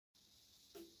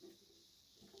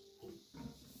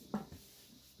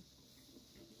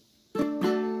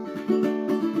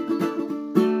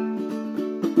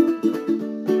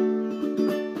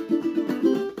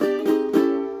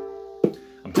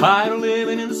Tired of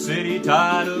living in the city,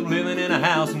 tired of living in a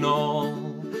house and all.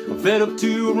 I'm fed up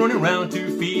to running around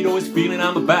 2 feet, always feeling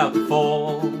I'm about to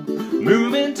fall.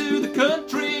 Moving to the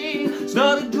country, it's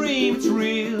not a dream, it's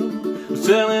real. I'm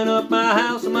selling up my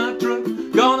house and my truck,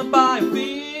 gonna buy a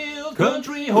field.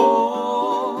 Country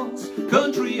horse,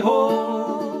 country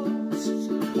horse.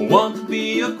 I want to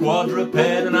be a quadruped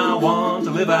and I want to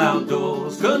live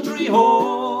outdoors. Country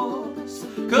horse,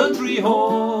 country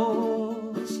horse.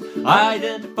 I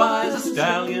identify as a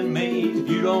stallion, mate, if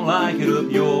you don't like it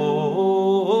up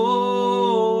yours.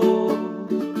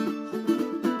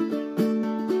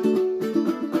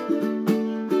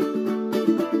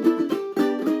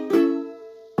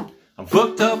 I'm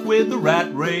fucked up with the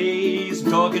rat race and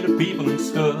talking to people and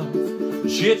stuff.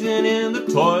 Shitting in the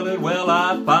toilet, well,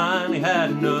 I finally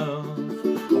had enough.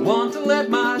 I want to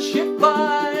let my ship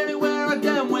fly anywhere I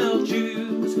damn well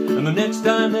choose. And the next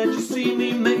time that you see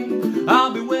me, mate,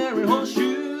 I'll be wearing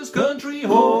horseshoes. Country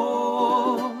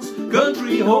horse,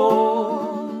 country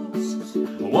horse.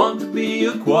 I want to be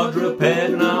a quadruped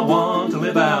and I want to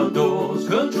live outdoors.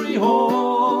 Country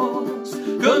horse,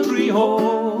 country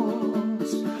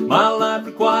horse. My life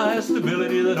requires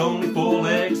stability that only 4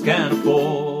 legs can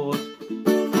afford.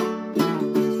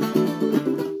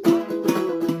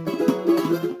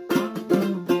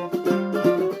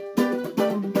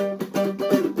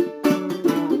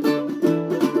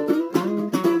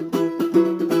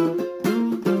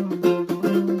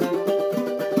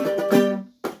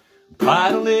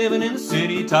 Tired of living in the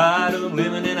city, tired of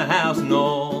living in a house and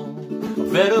all. I'm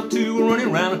fed up to running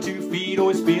around on 2 feet,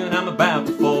 always feeling I'm about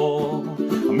to fall.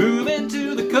 I'm moving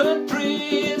to the country,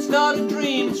 it's not a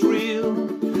dream, it's real.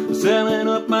 I'm selling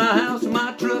up my house and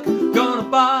my truck, gonna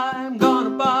buy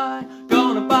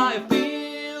a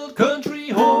field. Country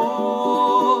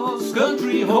horse,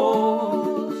 country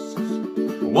horse.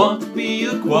 I want to be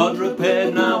a quadruped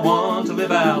and I want to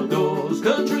live outdoors.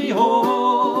 Country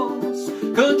horse,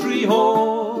 country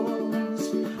horse.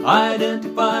 I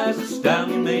identify as a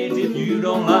stallion, mate, if you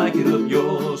don't like it up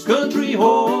yours. Country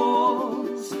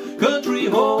horse, country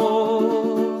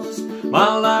horse.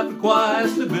 My life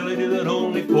requires stability